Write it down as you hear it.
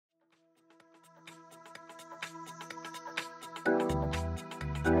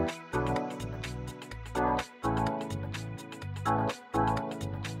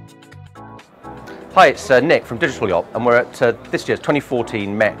Hi, it's Nick from Digital Yacht, and we're at this year's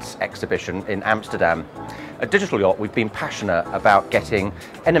 2014 Mets exhibition in Amsterdam. At Digital Yacht, we've been passionate about getting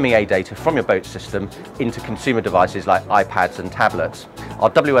NMEA data from your boat system into consumer devices like iPads and tablets.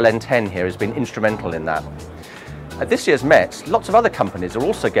 Our WLN10 here has been instrumental in that. At this year's Mets, lots of other companies are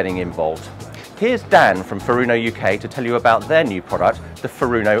also getting involved. Here's Dan from Furuno UK to tell you about their new product, the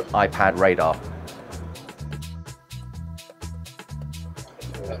Furuno iPad radar.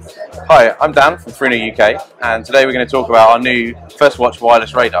 Hi, I'm Dan from Furuno UK, and today we're going to talk about our new First Watch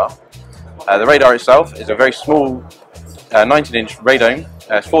wireless radar. The radar itself is a very small 19-inch radome.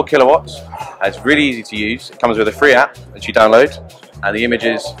 It's 4 kilowatts. It's really easy to use. It comes with a free app that you download, and the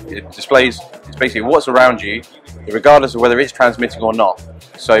images, it displays it's basically what's around you, regardless of whether it's transmitting or not.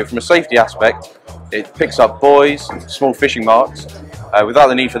 So from a safety aspect, it picks up buoys and small fishing marks without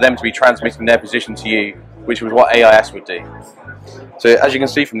the need for them to be transmitting their position to you, which was what AIS would do. So as you can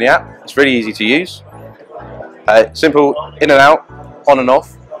see from the app, it's really easy to use. Simple in and out, on and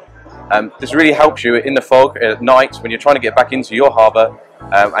off. This really helps you in the fog at night when you're trying to get back into your harbour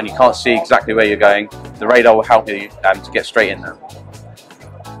and you can't see exactly where you're going. The radar will help you to get straight in there.